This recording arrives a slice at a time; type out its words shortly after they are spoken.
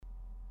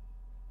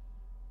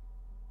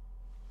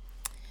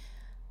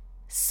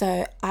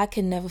So I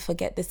can never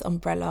forget this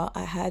umbrella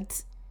I had.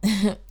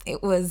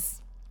 it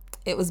was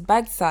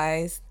bag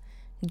size,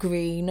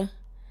 green,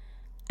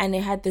 and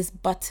it had this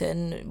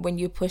button. When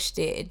you pushed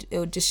it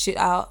would just shoot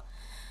out,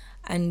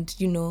 and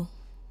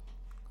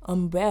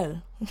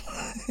umbrella.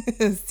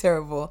 It's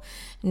terrible.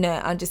 No,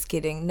 I'm just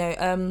kidding.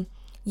 No,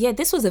 yeah,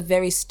 this was a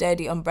very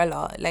sturdy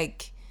umbrella.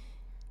 Like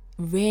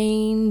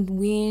rain,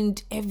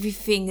 wind,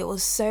 everything. It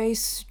was so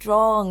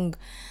strong.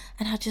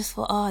 And I just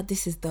thought,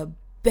 this is the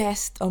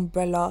best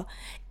umbrella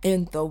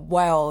in the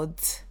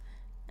world.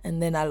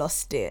 And then I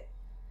lost it.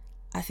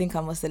 I think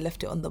I must have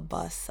left it on the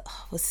bus.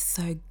 I was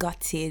so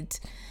gutted.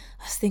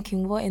 I was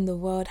thinking, what in the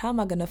world? How am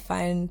I going to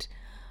find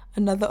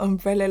another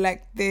umbrella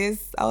like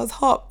this? I was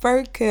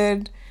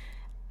heartbroken.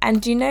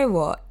 And you know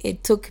what?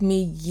 It took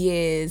me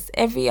years.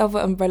 Every other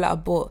umbrella I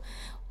bought,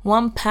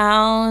 £1,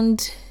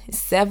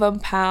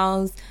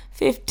 £7,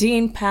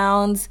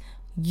 £15,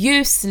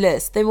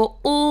 useless. They were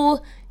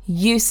all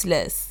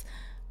useless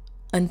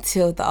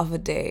until the other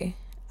day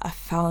I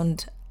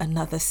found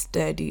another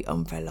sturdy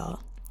umbrella.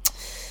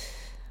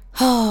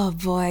 Oh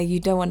boy, you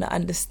don't want to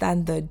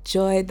understand the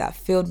joy that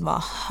filled my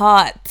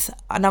heart.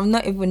 And I'm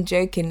not even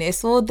joking.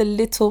 It's all the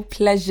little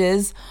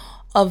pleasures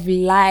of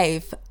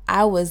life.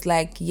 I was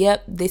like,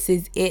 yep, this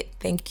is it.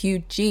 Thank you,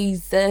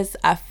 Jesus.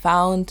 I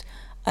found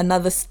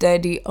another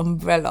sturdy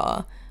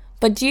umbrella.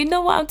 But do you know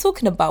what I'm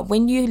talking about?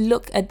 When you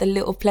look at the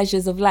little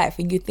pleasures of life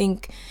and you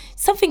think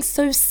something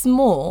so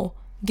small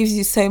gives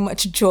you so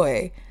much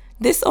joy.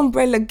 This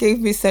umbrella gave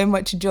me so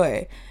much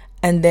joy.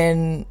 And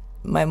then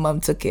my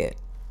mum took it.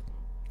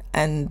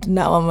 And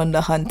now I'm on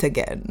the hunt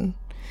again.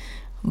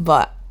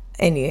 But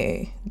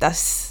anyway,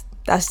 that's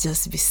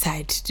just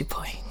beside the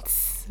point.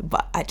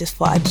 But I just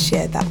thought I'd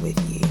share that with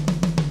you.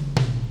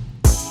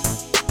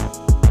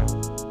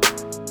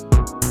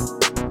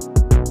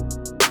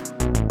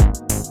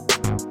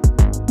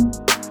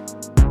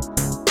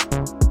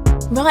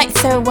 Right,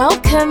 so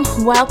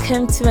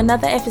welcome to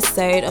another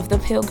episode of The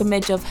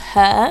Pilgrimage of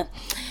Her.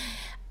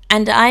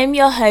 And I'm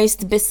your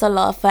host,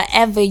 Bisola,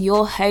 forever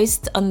your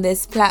host on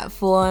this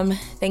platform.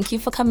 Thank you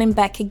for coming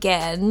back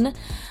again.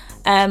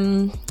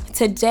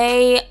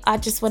 Today, I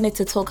just wanted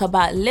to talk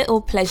about little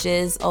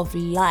pleasures of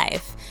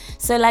life.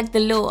 So like the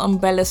little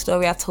umbrella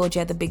story I told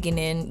you at the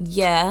beginning,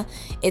 yeah,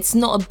 it's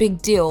not a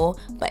big deal,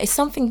 but it's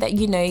something that,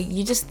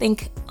 you just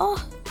think,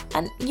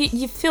 and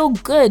you feel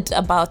good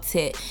about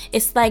it.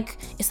 It's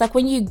like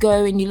when you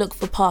go and you look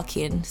for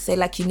parking, say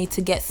like you need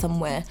to get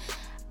somewhere,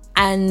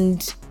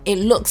 and it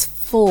looks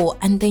full,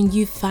 and then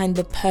you find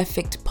the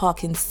perfect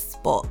parking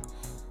spot.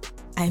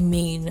 I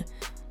mean,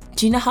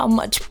 do you know how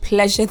much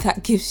pleasure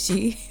that gives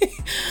you?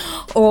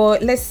 Or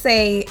let's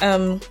say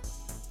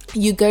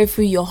you go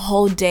through your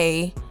whole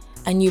day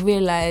and you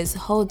realize,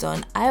 hold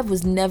on, I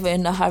was never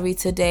in a hurry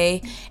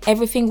today.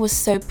 Everything was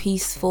so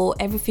peaceful.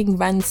 Everything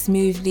ran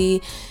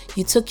smoothly.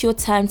 You took your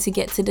time to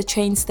get to the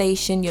train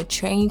station. Your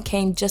train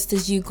came just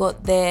as you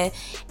got there.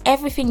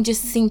 Everything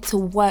just seemed to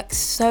work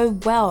so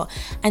well.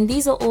 And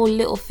these are all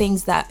little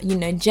things that,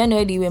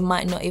 generally we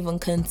might not even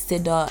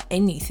consider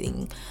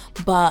anything.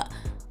 But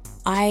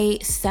I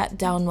sat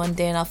down one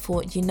day and I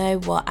thought, you know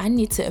what, I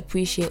need to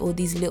appreciate all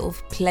these little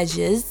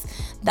pleasures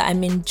that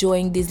I'm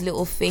enjoying, these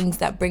little things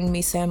that bring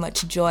me so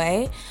much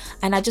joy.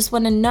 And I just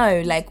want to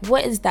know, like,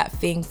 what is that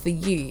thing for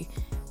you?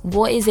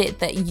 What is it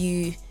that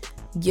you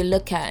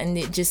look at and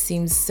it just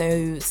seems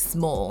so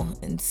small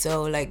and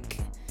so like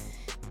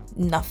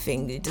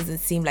nothing? It doesn't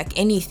seem like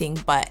anything,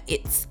 but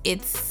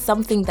it's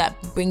something that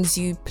brings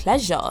you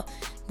pleasure.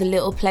 The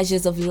little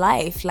pleasures of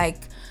life.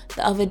 Like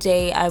the other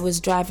day I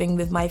was driving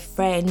with my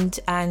friend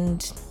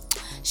and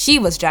she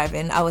was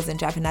driving. I wasn't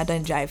driving. I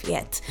don't drive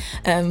yet.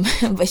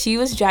 But she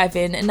was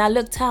driving and I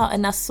looked out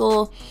and I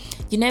saw,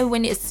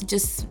 when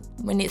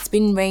it's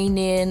been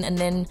raining and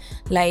then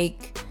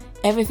like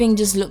everything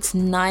just looks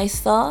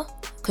nicer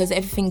because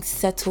everything's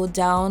settled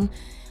down,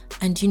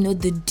 and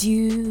the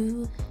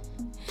dew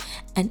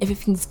and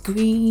everything's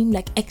green,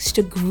 like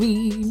extra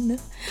green.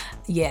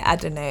 Yeah, I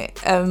don't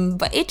know.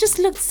 But it just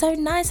looked so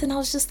nice and I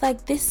was just like,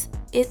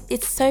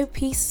 it's so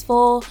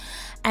peaceful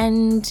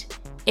and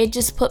it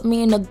just put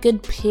me in a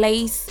good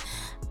place.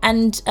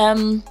 And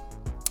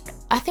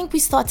I think we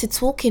started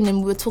talking and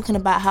we were talking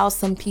about how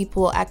some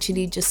people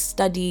actually just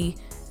study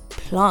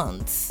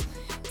plants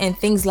and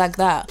things like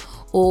that.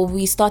 Or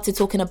we started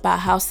talking about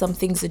how some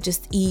things are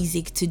just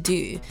easy to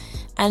do.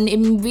 And it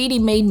really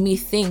made me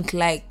think,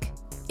 like,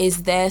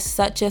 is there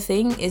such a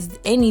thing? Is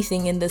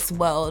anything in this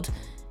world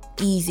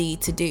easy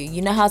to do?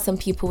 You know how some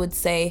people would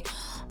say,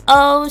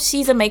 oh,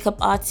 she's a makeup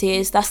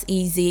artist, that's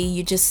easy.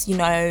 You just,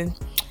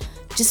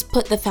 just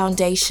put the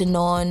foundation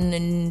on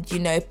and,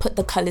 put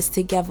the colors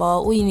together.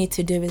 All you need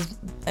to do is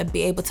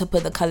be able to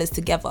put the colors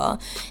together.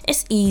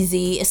 It's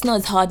easy. It's not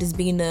as hard as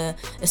being a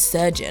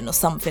surgeon or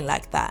something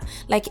like that.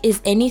 Like,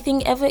 is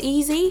anything ever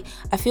easy?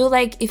 I feel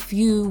like if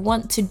you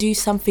want to do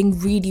something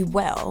really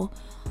well,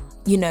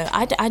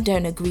 I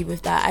don't agree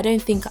with that. I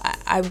don't think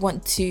I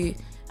want to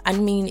I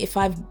mean, if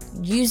I've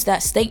used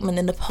that statement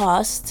in the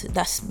past,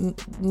 that's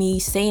me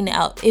saying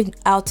it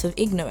out of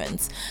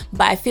ignorance.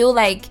 But I feel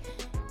like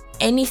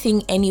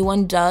anything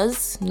anyone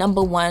does,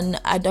 number one,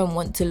 I don't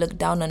want to look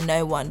down on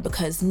no one,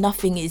 because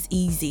nothing is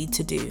easy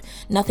to do.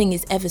 Nothing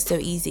is ever so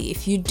easy.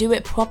 If you do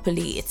it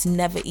properly, it's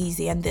never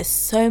easy. And there's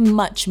so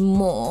much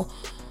more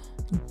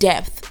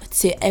depth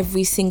to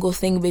every single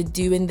thing we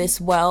do in this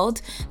world,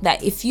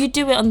 that if you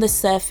do it on the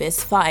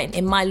surface, fine,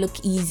 it might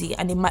look easy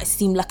and it might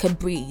seem like a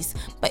breeze.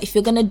 But if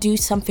you're gonna do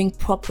something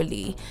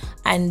properly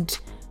and,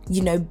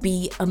 you know,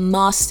 be a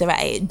master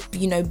at it,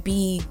 you know,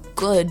 be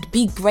good,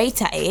 be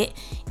great at it,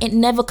 it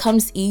never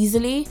comes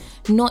easily.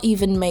 Not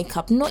even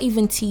makeup, not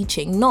even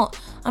teaching,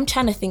 I'm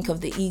trying to think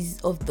of the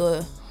ease of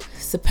the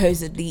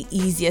supposedly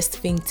easiest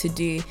thing to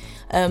do.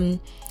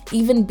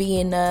 Even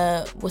being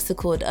a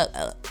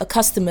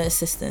customer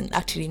assistant.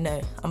 Actually, no,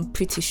 I'm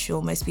pretty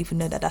sure most people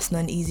know that that's not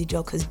an easy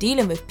job, because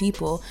dealing with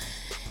people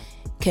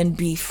can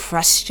be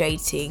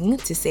frustrating,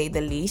 to say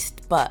the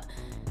least. But,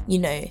 you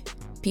know,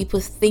 people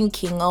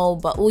thinking, oh,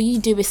 but all you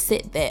do is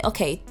sit there.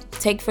 Okay,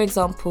 take for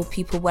example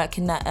people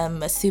working at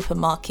a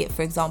supermarket,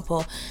 for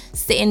example,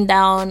 sitting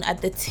down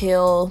at the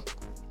till.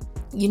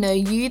 You know,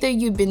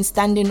 you've been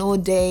standing all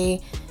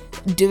day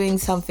doing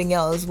something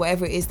else,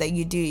 whatever it is that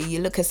you do. You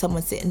look at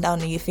someone sitting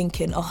down and you're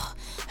thinking, oh,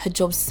 her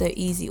job's so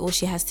easy, all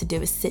she has to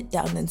do is sit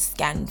down and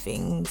scan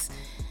things.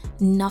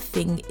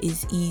 Nothing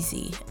is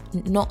easy,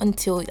 not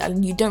until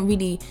you don't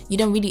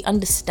really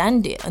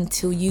understand it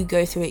until you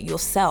go through it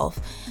yourself.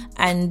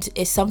 And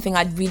it's something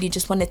I really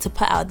just wanted to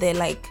put out there,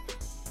 like,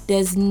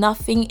 there's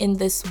nothing in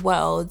this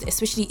world,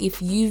 especially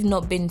if you've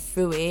not been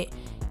through it,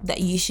 that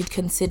you should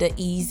consider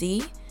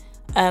easy.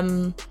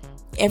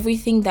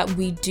 Everything that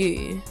we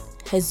do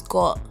has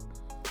got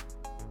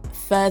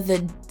further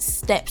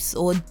steps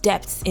or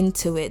depths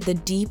into it. The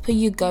deeper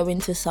you go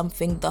into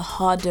something, the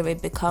harder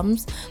it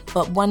becomes.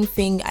 But one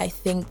thing I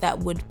think that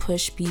would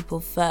push people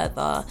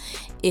further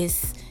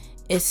is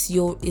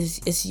your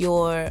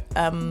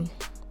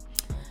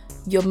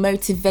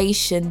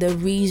motivation, the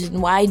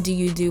reason why do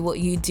you do what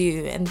you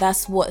do. And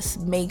that's what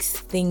makes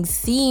things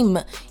seem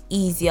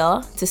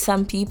easier to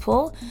some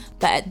people,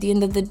 but at the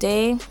end of the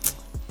day,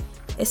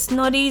 it's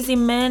not easy,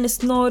 man.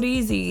 It's not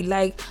easy.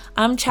 Like,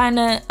 I'm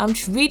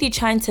really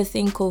trying to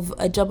think of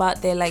a job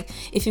out there. Like,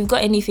 if you've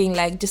got anything,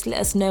 like, just let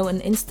us know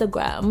on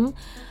Instagram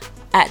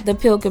at The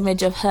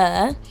Pilgrimage of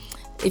Her.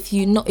 If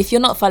you're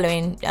not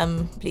following,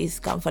 please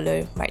go and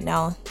follow right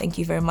now. Thank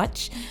you very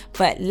much.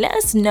 But let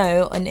us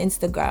know on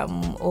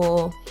Instagram,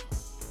 or,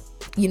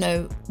 you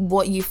know,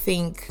 what you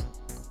think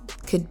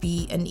could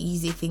be an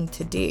easy thing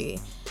to do.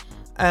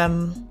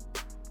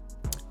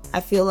 I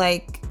feel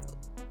like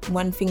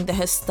one thing that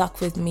has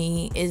stuck with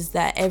me is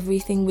that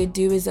everything we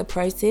do is a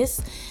process,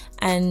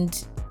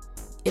 and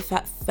if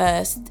at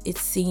first it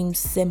seems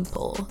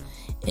simple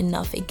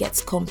enough, it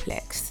gets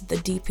complex the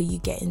deeper you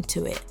get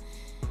into it.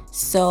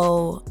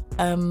 So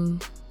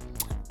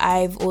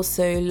I've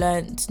also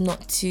learned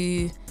not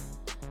to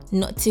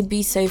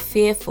be so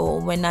fearful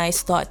when I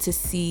start to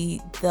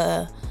see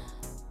the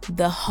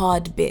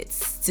hard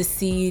bits, to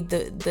see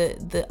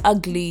the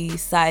ugly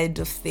side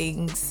of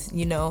things,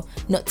 you know,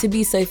 not to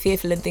be so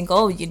fearful and think,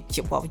 oh, you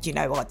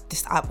know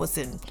what, I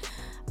wasn't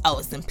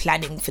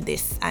planning for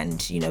this,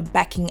 and, you know,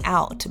 backing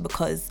out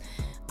because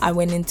I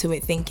went into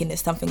it thinking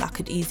it's something I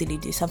could easily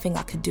do, something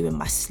I could do in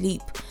my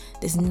sleep.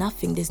 There's no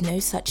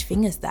such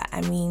thing as that.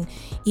 I mean,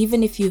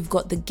 even if you've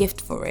got the gift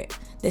for it,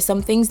 there's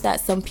some things that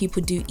some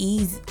people do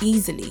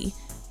easily,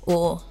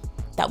 or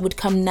that would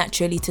come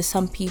naturally to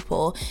some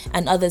people,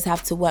 and others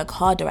have to work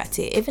harder at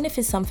it. Even if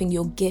it's something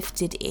you're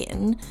gifted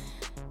in,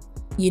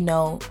 you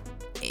know,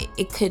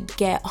 it could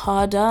get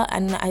harder.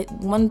 And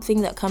one thing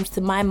that comes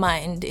to my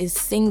mind is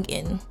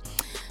singing.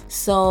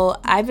 So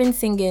I've been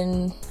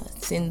singing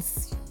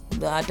since,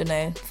 I don't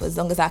know, for as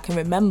long as I can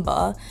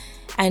remember.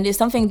 And it's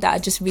something that I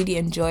just really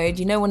enjoyed.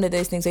 You know, one of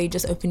those things where you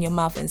just open your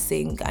mouth and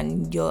sing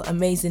and you're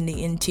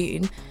amazingly in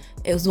tune.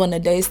 It was one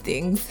of those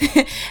things.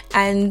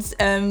 And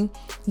for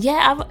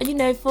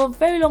a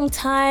very long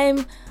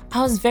time,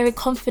 I was very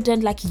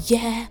confident, like,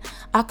 yeah,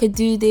 I could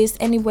do this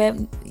anywhere.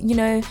 You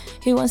know,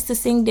 who wants to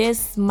sing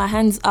this? My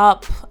hands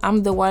up.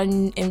 I'm the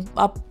one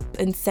up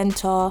in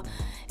center,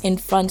 in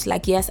front,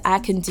 like, yes, I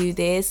can do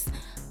this.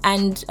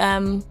 And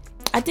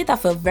I did that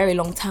for a very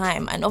long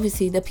time. And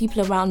obviously the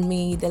people around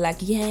me, they're like,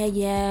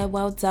 yeah,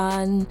 well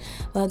done,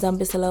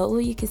 Bisola. Oh,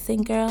 you can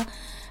sing, girl.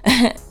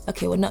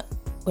 Okay, we're not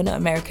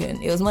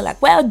American. It was more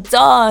like, well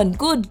done,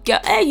 good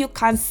girl. Hey, you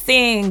can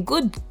sing,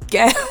 good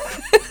girl.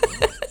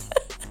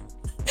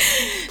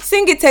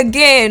 Sing it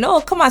again.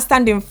 Oh, come on,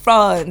 stand in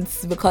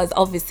front, because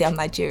obviously I'm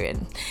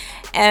Nigerian.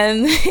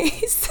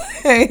 So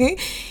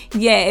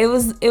yeah, it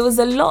was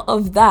a lot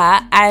of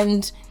that.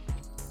 And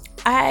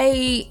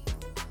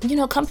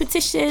little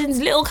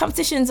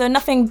competitions are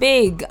nothing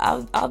big.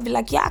 I'll be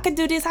like, yeah, I can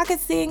do this, I can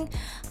sing.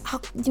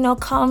 I'll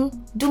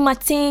come do my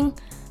thing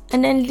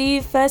and then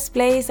leave first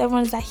place.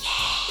 Everyone's like,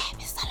 yeah,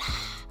 Miss Salah,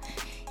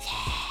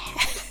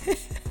 yeah.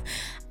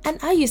 And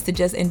I used to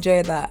just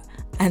enjoy that.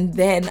 And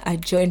then I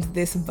joined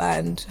this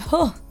band.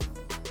 Oh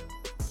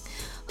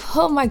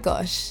my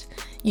gosh.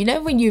 You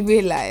know when you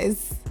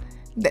realize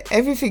that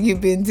everything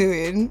you've been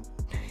doing,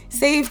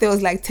 say if there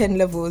was like 10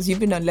 levels, you've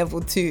been on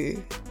level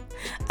 2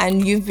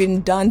 and you've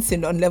been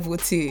dancing on level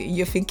 2,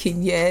 you're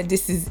thinking, yeah,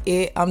 this is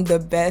it, I'm the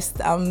best,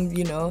 I'm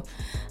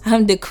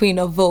the queen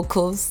of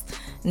vocals.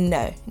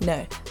 No,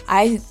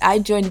 I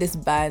joined this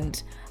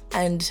band,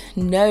 and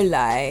no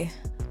lie,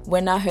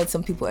 when I heard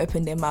some people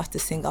open their mouth to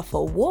sing, I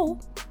thought, whoa,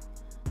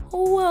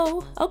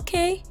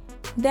 okay,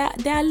 there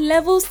are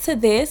levels to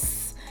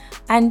this.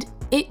 And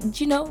it,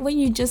 when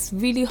you just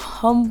really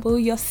humble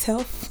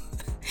yourself,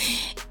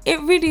 it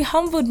really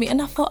humbled me.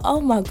 And I thought, oh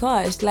my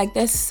gosh, like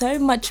there's so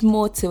much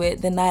more to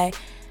it than I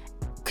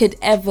could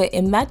ever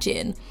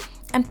imagine.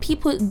 And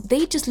people,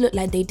 they just looked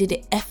like they did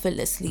it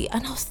effortlessly.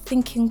 And I was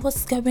thinking,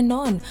 what's going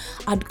on?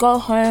 I'd go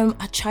home,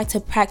 I'd try to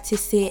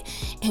practice it.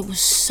 It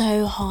was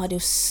so hard, it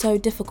was so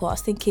difficult. I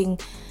was thinking,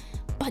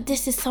 but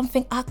this is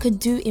something I could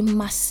do in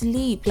my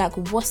sleep. Like,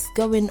 what's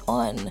going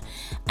on?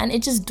 And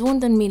it just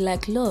dawned on me,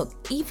 like, look,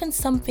 even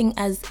something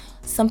as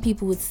some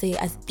people would say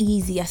as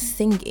easy as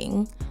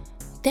singing,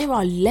 there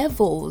are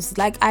levels.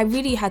 Like, I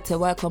really had to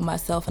work on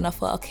myself, and I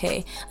thought,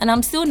 okay, and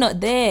I'm still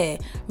not there.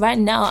 Right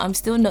now, I'm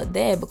still not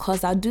there,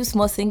 because I'll do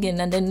small singing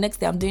and then the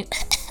next day I'm doing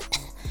I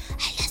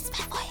lost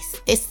my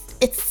voice.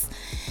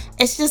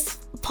 It's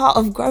just part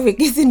of growing,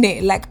 isn't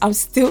it? Like, I'm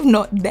still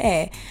not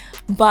there.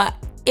 But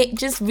it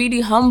just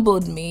really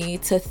humbled me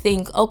to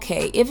think,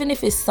 okay, even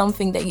if it's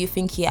something that you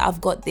think, yeah,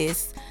 I've got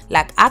this,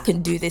 like I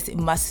can do this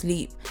in my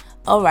sleep.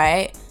 All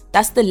right,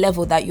 that's the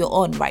level that you're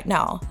on right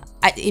now.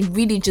 It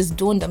really just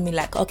dawned on me,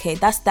 like, okay,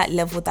 that's that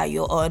level that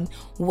you're on.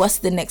 What's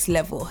the next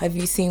level? Have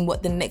you seen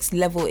what the next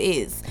level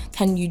is?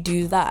 Can you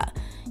do that?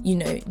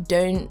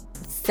 Don't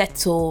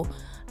settle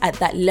at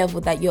that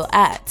level that you're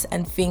at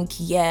and think,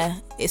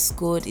 yeah, it's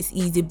good, it's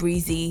easy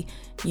breezy,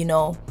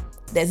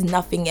 there's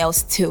nothing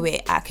else to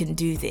it, I can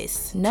do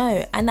this.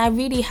 No, and I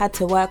really had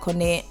to work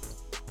on it.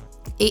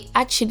 It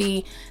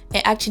actually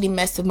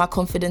messed with my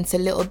confidence a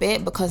little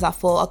bit, because I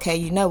thought, okay,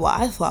 you know what,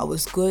 I thought I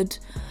was good,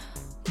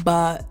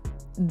 but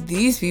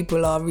these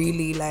people are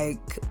really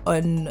like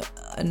on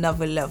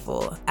another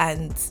level.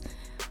 And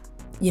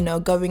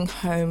going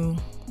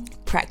home,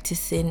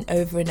 practicing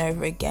over and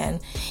over again,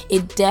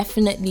 it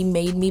definitely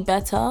made me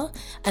better.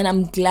 And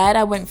I'm glad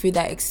I went through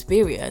that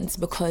experience,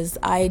 because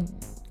I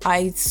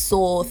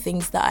saw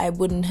things that I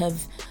wouldn't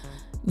have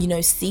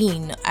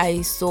seen.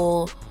 I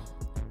saw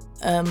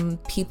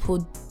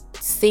people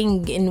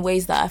sing in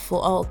ways that I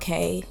thought, oh,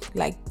 okay,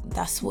 like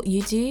that's what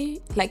you do.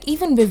 Like,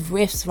 even with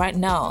riffs right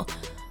now,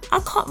 I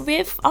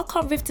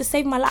can't riff to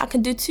save my life. I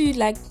can do two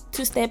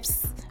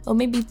steps or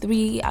maybe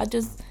 3. I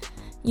just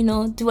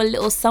do a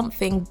little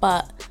something.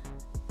 But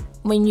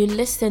when you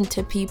listen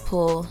to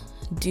people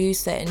do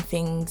certain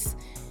things,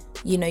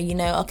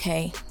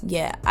 okay,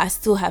 yeah, I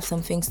still have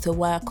some things to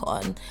work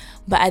on.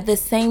 But at the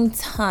same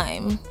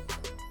time,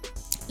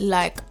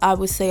 like I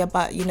would say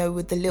about,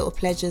 with the little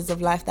pleasures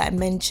of life that I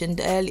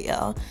mentioned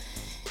earlier,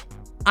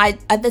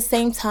 at the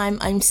same time,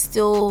 I'm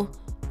still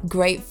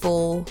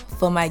grateful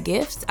for my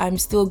gifts. I'm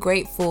still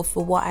grateful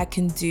for what I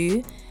can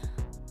do.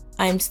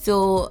 I'm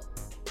still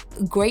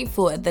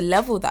grateful at the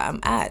level that I'm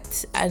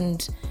at.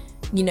 And,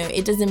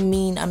 it doesn't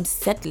mean I'm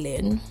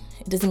settling.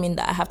 It doesn't mean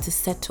that I have to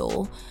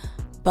settle.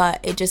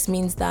 But it just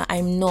means that I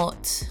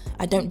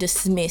don't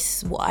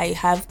dismiss what I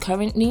have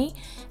currently,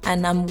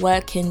 and I'm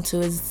working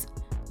towards,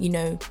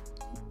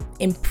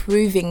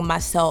 improving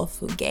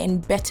myself, getting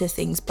better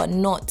things, but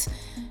not,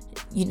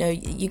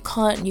 you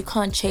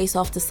can't chase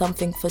after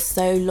something for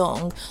so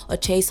long, or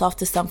chase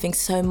after something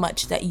so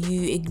much that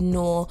you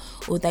ignore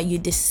or that you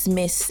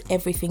dismiss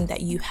everything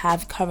that you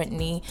have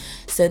currently.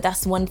 So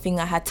that's one thing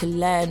I had to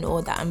learn,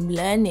 or that I'm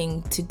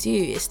learning to do,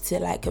 is to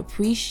like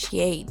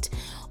appreciate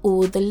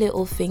all the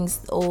little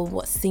things, or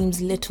what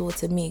seems little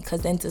to me,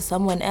 because then to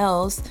someone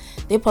else,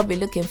 they're probably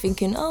looking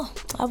thinking, oh,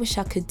 I wish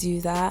I could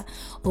do that,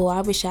 or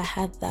I wish I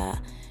had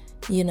that.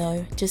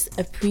 Just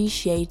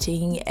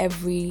appreciating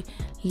every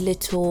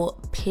little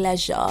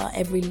pleasure,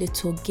 every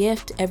little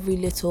gift, every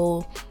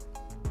little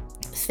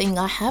thing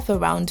I have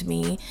around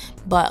me,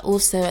 but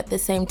also at the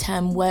same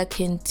time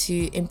working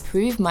to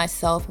improve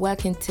myself,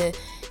 working to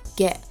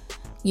get,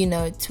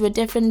 to a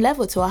different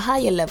level, to a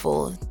higher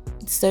level.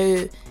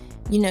 So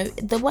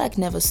the work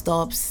never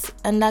stops.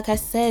 And like I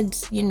said,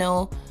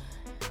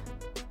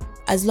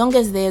 as long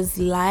as there's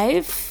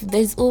life,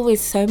 there's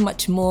always so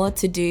much more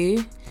to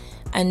do.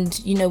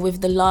 And with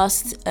the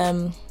last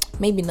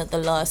maybe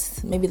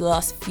the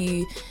last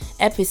few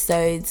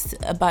episodes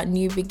about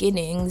new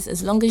beginnings,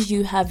 as long as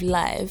you have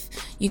life,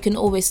 you can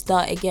always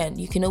start again.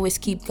 You can always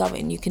keep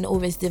going. You can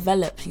always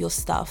develop your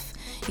stuff.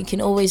 You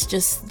can always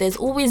there's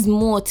always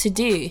more to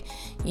do.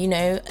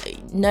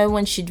 No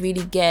one should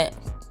really get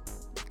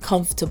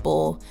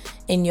comfortable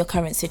in your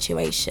current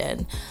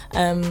situation.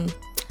 I've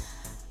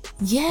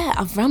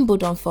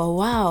rambled on for a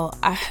while.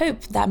 I hope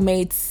that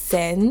made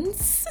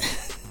sense.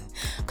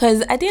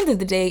 Because at the end of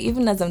the day,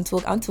 even as I'm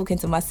talking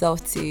to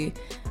myself too,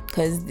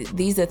 because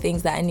these are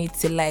things that I need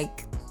to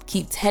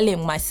keep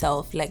telling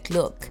myself, like,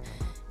 look,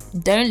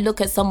 don't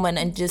look at someone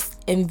and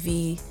just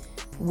envy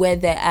where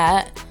they're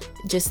at.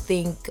 Just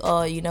think,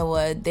 oh, you know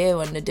what, they're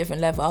on a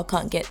different level, I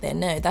can't get there.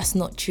 No, that's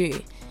not true.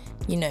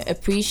 You know,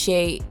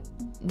 appreciate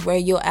where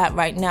you're at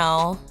right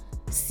now,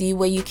 see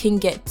where you can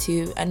get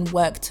to and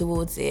work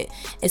towards it.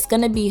 It's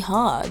gonna be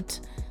hard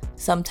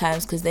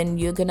sometimes, because then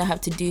you're gonna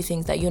have to do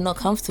things that you're not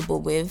comfortable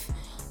with,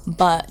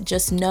 but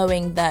just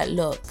knowing that,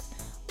 look,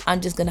 I'm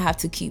just gonna have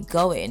to keep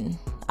going.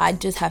 I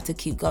just have to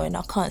keep going.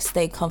 I can't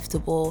stay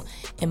comfortable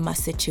in my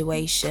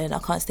situation. I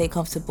can't stay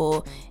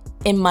comfortable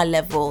in my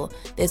level.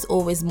 There's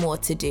always more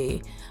to do.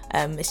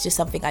 It's just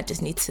something I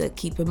just need to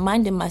keep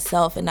reminding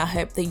myself, and I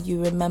hope that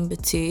you remember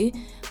too.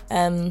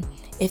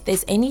 If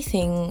there's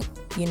anything,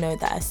 you know,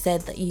 that I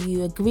said that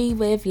you agree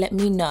with, let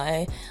me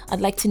know.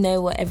 I'd like to know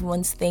what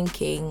everyone's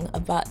thinking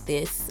about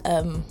this.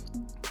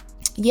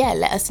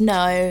 Let us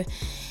know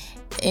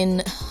in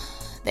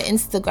the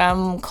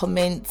Instagram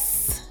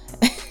comments.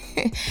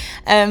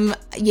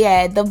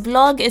 The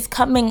vlog is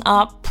coming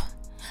up.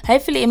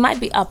 Hopefully it might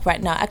be up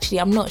right now. Actually,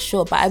 I'm not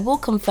sure, but I will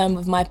confirm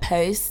with my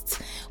posts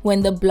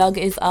when the blog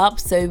is up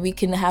so we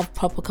can have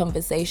proper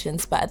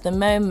conversations. But at the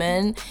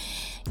moment,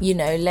 you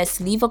know, let's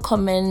leave a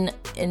comment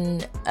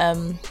in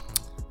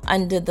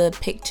under the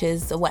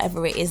pictures or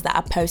whatever it is that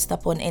I post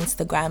up on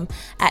Instagram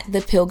at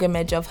The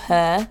Pilgrimage of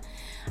Her.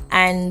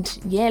 And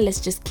yeah, let's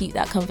just keep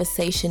that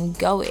conversation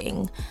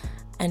going.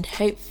 And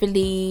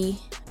hopefully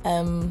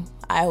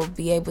I will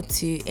be able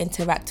to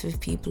interact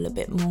with people a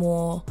bit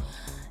more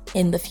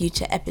in the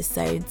future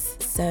episodes.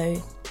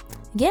 So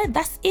yeah,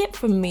 that's it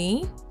from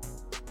me.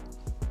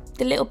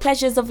 The little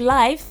pleasures of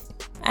life,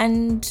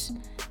 and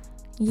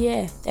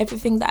yeah,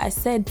 everything that I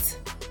said.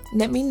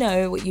 Let me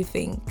know what you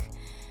think.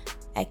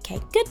 Okay,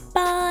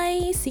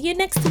 goodbye. See you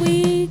next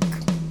week.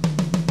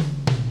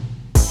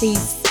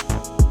 Peace.